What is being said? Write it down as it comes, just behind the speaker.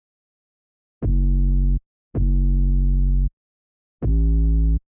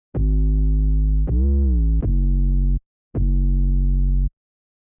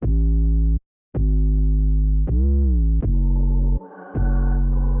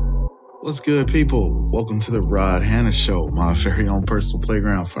What's good, people? Welcome to the Rod Hanna Show, my very own personal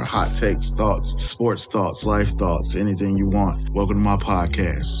playground for hot takes, thoughts, sports thoughts, life thoughts, anything you want. Welcome to my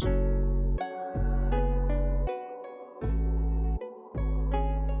podcast.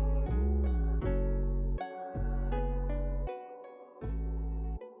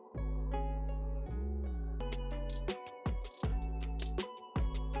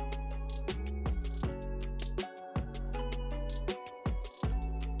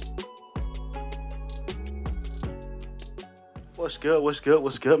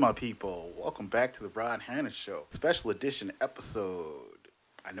 What's good, my people? Welcome back to the Rod Hanna Show, special edition episode.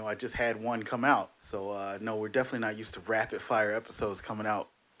 I know I just had one come out, so no, we're definitely not used to rapid fire episodes coming out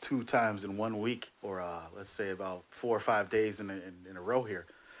 2 times in 1 week, or let's say about 4 or 5 days in a row here.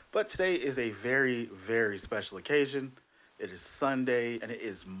 But today is a very, very special occasion. It is Sunday, and it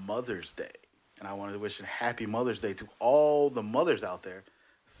is Mother's Day. And I wanted to wish a happy Mother's Day to all the mothers out there,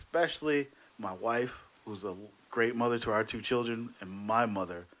 especially my wife, who's a great mother to our 2 children, and my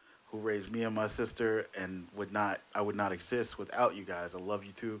mother, who raised me and my sister, and I would not exist without you guys. I love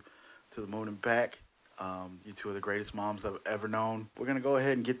you two to the moon and back. You two are the greatest moms I've ever known. We're gonna go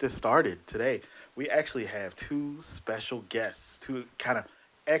ahead and get this started today. We actually have 2 special guests, 2 kind of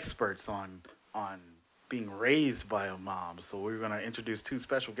experts on being raised by a mom. So we're gonna introduce 2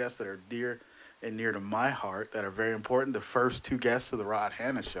 special guests that are dear and near to my heart, that are very important. The first 2 guests of the Rod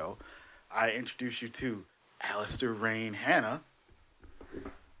Hanna Show. I introduce you to Alistair Rain Hanna.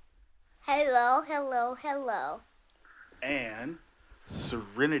 Hello. And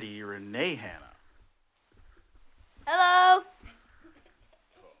Serenity Renee Hanna. Hello.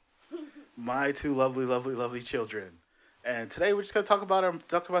 My 2 lovely children. And today we're just gonna talk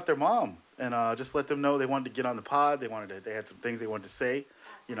about their mom, and just let them know they wanted to get on the pod. They had some things they wanted to say.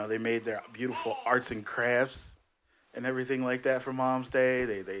 You know, they made their beautiful arts and crafts and everything like that for Mom's Day.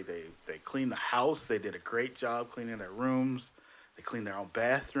 They cleaned the house. They did a great job cleaning their rooms. They cleaned their own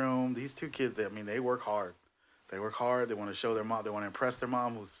bathroom. These 2 kids, they work hard. They work hard. They want to show their mom. They want to impress their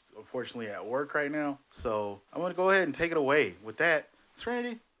mom, who's unfortunately at work right now. So I'm going to go ahead and take it away. With that,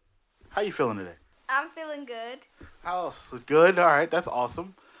 Serenity, how you feeling today? I'm feeling good. House is good. All right, that's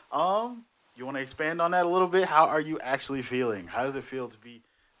awesome. You want to expand on that a little bit? How are you actually feeling? How does it feel to be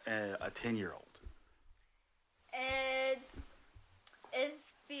a 10-year-old? It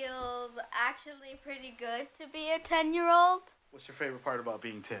feels actually pretty good to be a 10-year-old. What's your favorite part about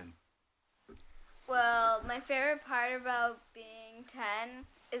being 10? Well, my favorite part about being 10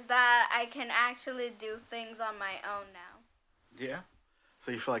 is that I can actually do things on my own now. Yeah?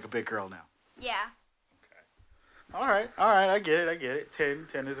 So you feel like a big girl now? Yeah. Okay. All right, I get it.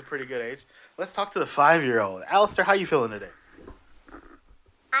 10 is a pretty good age. Let's talk to the 5-year-old. Alistair, how you feeling today?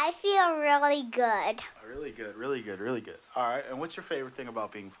 I feel really good. Really good. All right, and what's your favorite thing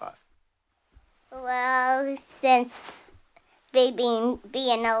about being 5? Well, since being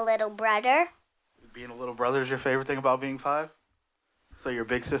a little brother. Being a little brother is your favorite thing about being 5? So your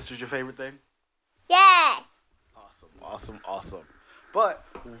big sister's your favorite thing? Yes. Awesome. But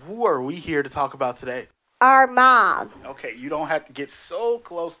who are we here to talk about today? Our mom. Okay, you don't have to get so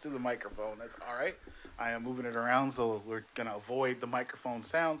close to the microphone. That's all right. I am moving it around, so we're going to avoid the microphone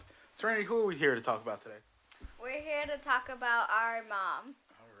sounds. Serenity, who are we here to talk about today? We're here to talk about our mom.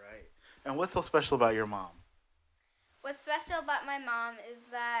 All right. And what's so special about your mom? What's special about my mom is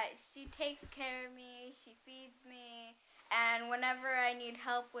that she takes care of me, she feeds me, and whenever I need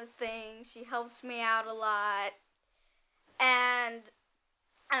help with things, she helps me out a lot. And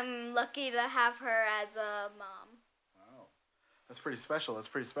I'm lucky to have her as a mom. Wow. That's pretty special.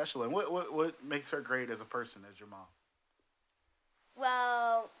 And what makes her great as a person, as your mom?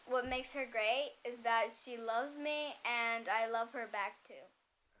 Well, what makes her great is that she loves me and I love her back too.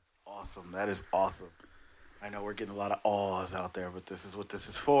 That's awesome. That is awesome. I know we're getting a lot of awes out there, but this is what this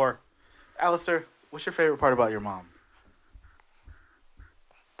is for. Alistair, what's your favorite part about your mom?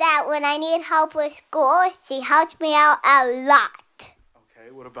 That when I need help with school, she helps me out a lot.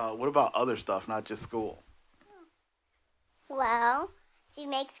 Okay, what about other stuff, not just school? Well, she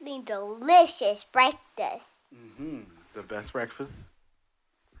makes me delicious breakfast. Mm-hmm. The best breakfast?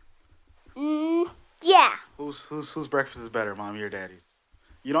 Yeah. Whose breakfast is better, Mommy or Daddy's?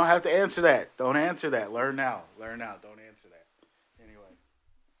 You don't have to answer that. Don't answer that. Learn now. Don't answer that. Anyway,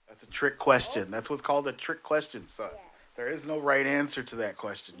 that's a trick question. That's what's called a trick question, son. Yes. There is no right answer to that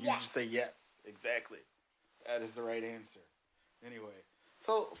question. You Yes. just say yes. Exactly. That is the right answer. Anyway,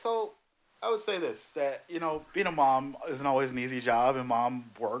 so I would say this, that, being a mom isn't always an easy job, and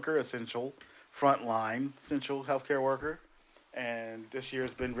mom worker, essential healthcare worker. And this year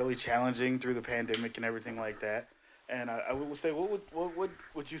has been really challenging through the pandemic and everything like that. And I would say, what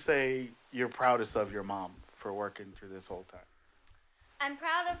would you say you're proudest of your mom for working through this whole time? I'm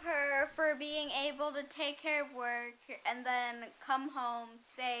proud of her for being able to take care of work and then come home,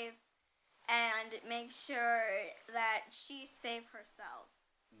 save, and make sure that she's safe herself.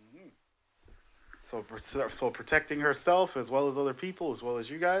 Mm-hmm. So protecting herself as well as other people, as well as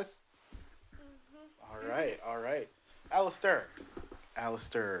you guys? Mm-hmm. All right. Alistair,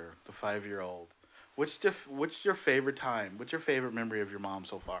 the 5-year-old. What's your favorite time? What's your favorite memory of your mom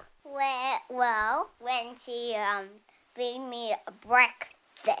so far? When she bring me a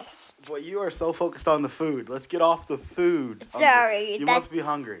breakfast. Boy, you are so focused on the food. Let's get off the food. Sorry. You must be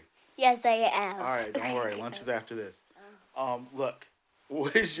hungry. Yes, I am. All right, don't worry. Lunch is after this. Look,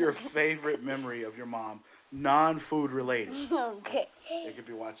 what is your favorite memory of your mom, non-food related? Okay. They could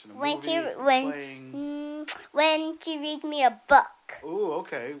be watching a movie, playing. When she read me a book. Ooh,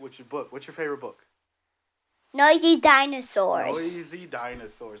 okay. What's your book? What's your favorite book? Noisy Dinosaurs. Noisy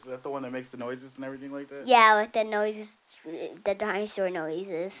Dinosaurs. Is that the one that makes the noises and everything like that? Yeah, with the noises, the dinosaur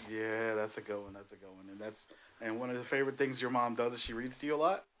noises. Yeah, that's a good one. And one of the favorite things your mom does is she reads to you a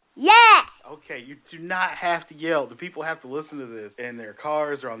lot? Yes! Okay, you do not have to yell. The people have to listen to this in their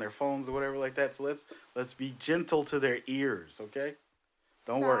cars or on their phones or whatever like that. So let's be gentle to their ears, okay?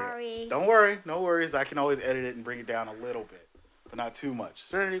 Don't worry. Don't worry. No worries. I can always edit it and bring it down a little bit, but not too much.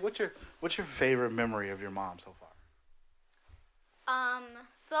 Serenity, what's your favorite memory of your mom so far?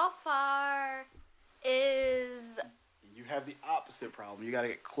 So far is... You have the opposite problem. You got to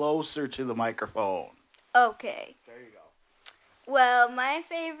get closer to the microphone. Okay. There you go. Well, my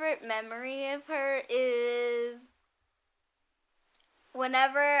favorite memory of her is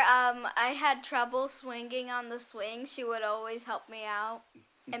whenever I had trouble swinging on the swing, she would always help me out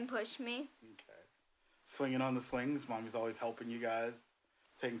and push me. Okay. Swinging on the swings, mommy's always helping you guys,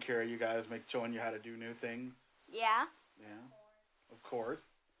 taking care of you guys, showing you how to do new things. Yeah. Yeah. Of course.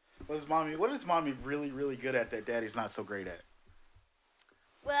 What is mommy really, really good at that daddy's not so great at?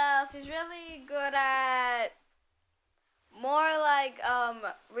 Well, she's really good at more like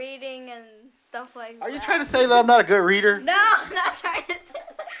reading and stuff like that. Are you trying to say that I'm not a good reader? No, I'm not trying to say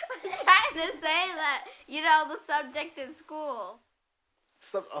that. I'm trying to say that, the subject in school.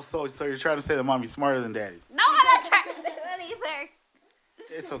 So you're trying to say that mommy's smarter than daddy? No, I'm not trying to say that either.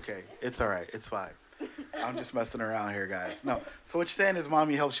 It's okay. It's all right. It's fine. I'm just messing around here, guys. No. So what you're saying is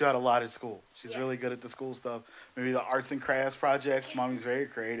mommy helps you out a lot at school. She's really good at the school stuff. Maybe the arts and crafts projects. Mommy's very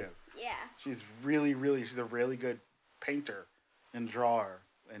creative. Yeah. She's a really good painter and drawer.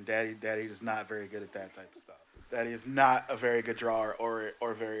 And daddy is not very good at that type of stuff. Daddy is not a very good drawer or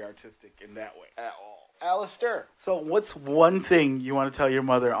very artistic in that way at all. Alistair, so what's one thing you want to tell your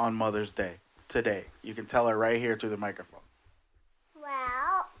mother on Mother's Day today? You can tell her right here through the microphone.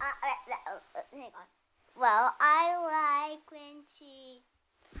 Hang on. Well, I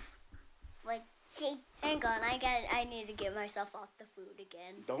like hang on, I need to get myself off the food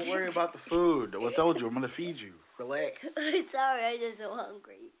again. Don't worry about the food. I told you, I'm going to feed you. Relax. Sorry, I'm just so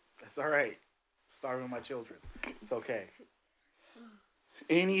hungry. That's all right. Starving my children. It's okay.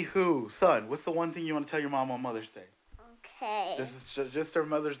 Anywho, son, what's the one thing you want to tell your mom on Mother's Day? Okay. This is just her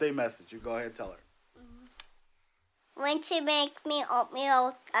Mother's Day message. You go ahead and tell her. When she make me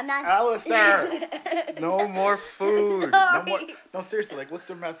oatmeal, I'm not... Alistair! No more food. Sorry. No, seriously, like, what's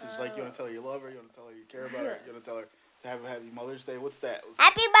her message? Like, you want to tell her you love her? You want to tell her you care about her? You want to tell her to have a happy Mother's Day? What's that?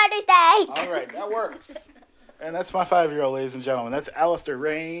 Happy Mother's Day! All right, that works. And that's my 5-year-old, ladies and gentlemen. That's Alistair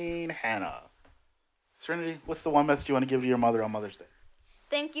Rain Hannah. Serenity, what's the one message you want to give to your mother on Mother's Day?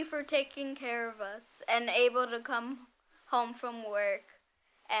 Thank you for taking care of us and able to come home from work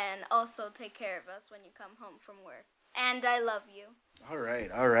and also take care of us when you come home from work. And I love you. All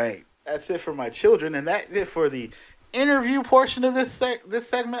right. That's it for my children, and that's it for the interview portion of this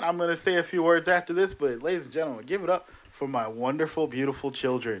segment. I'm going to say a few words after this, but ladies and gentlemen, give it up for my wonderful, beautiful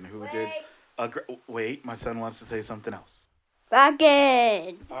children who did a wait, my son wants to say something else.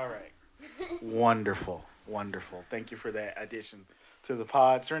 Rockin'! All right. Wonderful. Thank you for that addition to the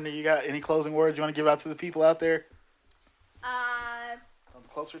pod. Serenity, you got any closing words you want to give out to the people out there? Come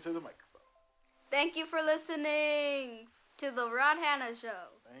closer to the microphone. Thank you for listening to the Rod Hannah Show.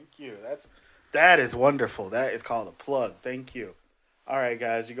 Thank you. That is wonderful. That is called a plug. Thank you. All right,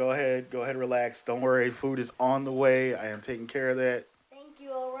 guys, you go ahead, relax. Don't worry, food is on the way. I am taking care of that. Thank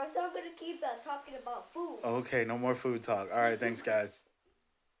you, or else I'm going to keep talking about food. Okay, no more food talk. All right, thanks, guys.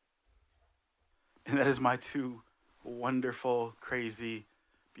 And that is my 2 wonderful, crazy,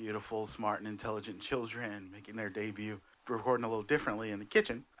 beautiful, smart, and intelligent children making their debut. Recording a little differently in the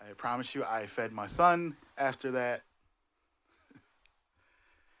kitchen. I promise you, I fed my son after that.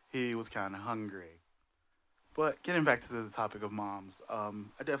 He was kind of hungry. But getting back to the topic of moms, I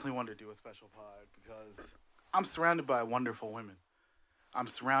definitely wanted to do a special pod because I'm surrounded by wonderful women. I'm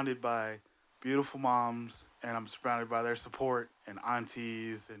surrounded by beautiful moms, and I'm surrounded by their support and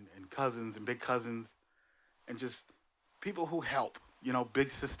aunties and cousins and big cousins and just people who help. Big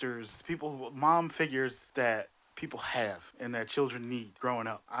sisters, people, mom figures that people have and that children need growing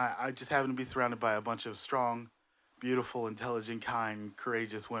up. I just happen to be surrounded by a bunch of strong, beautiful, intelligent, kind,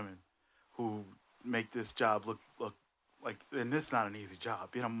 courageous women who make this job look like, and this is not an easy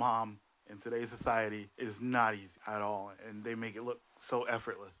job. Being a mom in today's society is not easy at all, and they make it look so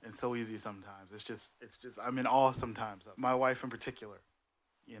effortless and so easy sometimes. It's just I'm in awe sometimes. My wife in particular,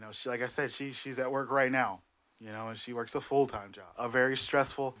 she, like I said, she's at work right now. And she works a full-time job, a very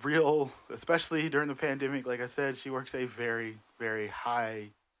stressful, real, especially during the pandemic. Like I said, she works a very, very high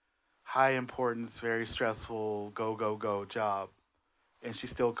importance, very stressful, go job, and she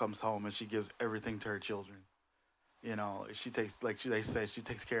still comes home and she gives everything to her children. She takes, like they say, she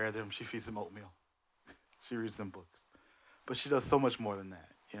takes care of them. She feeds them oatmeal. She reads them books, but she does so much more than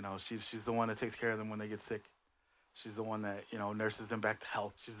that. She's the one that takes care of them when they get sick. She's the one that, nurses them back to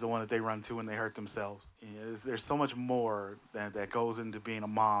health. She's the one that they run to when they hurt themselves. There's so much more that goes into being a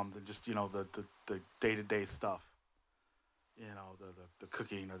mom than just, the day-to-day stuff. The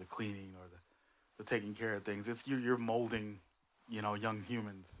cooking or the cleaning or the taking care of things. It's you're molding, young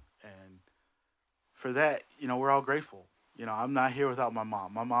humans. And for that, we're all grateful. I'm not here without my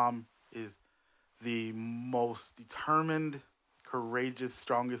mom. My mom is the most determined, courageous,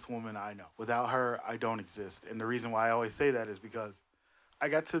 strongest woman I know. Without her, I don't exist. And the reason why I always say that is because I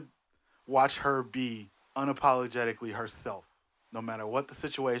got to watch her be unapologetically herself. No matter what the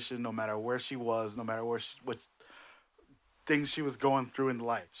situation, no matter where she was, no matter what things she was going through in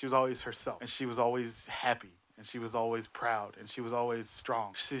life, she was always herself. And she was always happy. And she was always proud. And she was always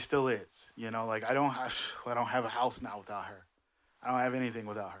strong. She still is. I don't have a house now without her. I don't have anything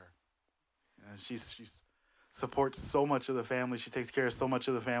without her. And she's supports so much of the family. She takes care of so much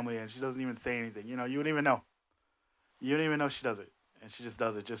of the family, and she doesn't even say anything. You wouldn't even know. You don't even know she does it, and she just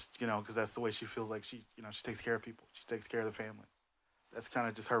does it because that's the way she feels like she takes care of people. She takes care of the family. That's kind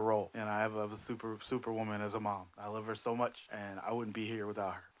of just her role. And I have a super woman as a mom. I love her so much, and I wouldn't be here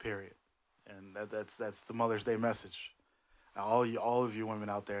without her. Period. And that's the Mother's Day message. Now, all of you women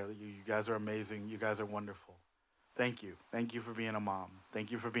out there, you guys are amazing. You guys are wonderful. Thank you. Thank you for being a mom. Thank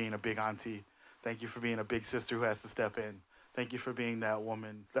you for being a big auntie. Thank you for being a big sister who has to step in. Thank you for being that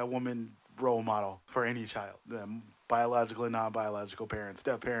woman role model for any child, the biological and non-biological parents,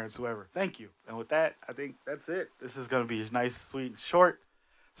 step parents, whoever. Thank you. And with that, I think that's it. This is going to be nice, sweet, and short,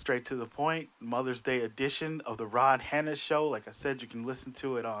 straight to the point, Mother's Day edition of the Rod Hanna Show. Like I said, you can listen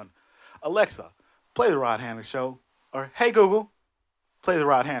to it on Alexa, play the Rod Hanna Show, or hey Google, play the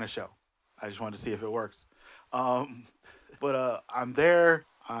Rod Hanna Show. I just wanted to see if it works. But I'm there.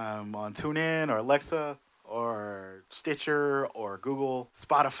 I'm on TuneIn or Alexa or Stitcher or Google,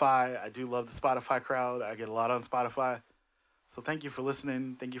 Spotify. I do love the Spotify crowd. I get a lot on Spotify. So thank you for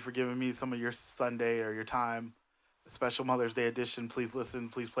listening. Thank you for giving me some of your Sunday or your time. A special Mother's Day edition. Please listen.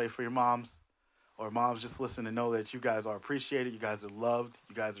 Please play for your moms. Or moms, just listen and know that you guys are appreciated. You guys are loved.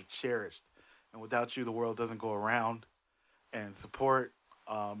 You guys are cherished. And without you, the world doesn't go around. And support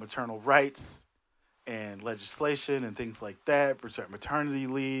maternal rights and legislation and things like that, maternity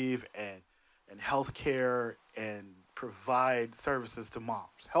leave and health care, and provide services to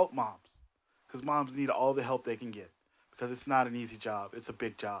moms. Help moms, because moms need all the help they can get, because it's not an easy job. It's a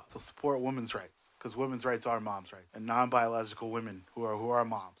big job. So support women's rights, because women's rights are moms' rights, and non-biological women who are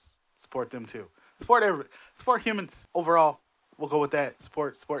moms. Support them too. Support humans overall. We'll go with that.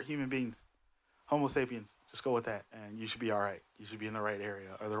 Support human beings. Homo sapiens. Just go with that, and you should be all right. You should be in the right area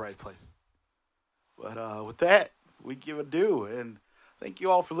or the right place. But with that, we give a due. And thank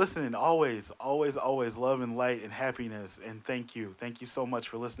you all for listening. Always, always, always love and light and happiness. And thank you. Thank you so much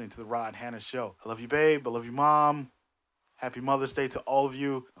for listening to the Rod Hanna Show. I love you, babe. I love you, Mom. Happy Mother's Day to all of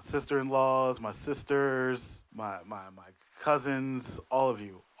you. My sister-in-laws, my sisters, my cousins, all of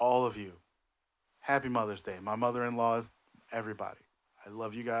you. All of you. Happy Mother's Day. My mother-in-laws, everybody. I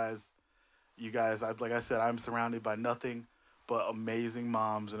love you guys. You guys, like I said, I'm surrounded by nothing but amazing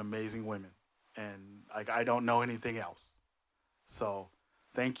moms and amazing women. And I don't know anything else. So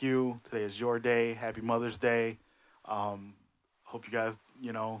thank you. Today is your day. Happy Mother's Day. Hope you guys,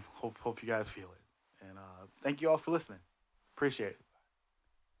 hope you guys feel it. And thank you all for listening. Appreciate it.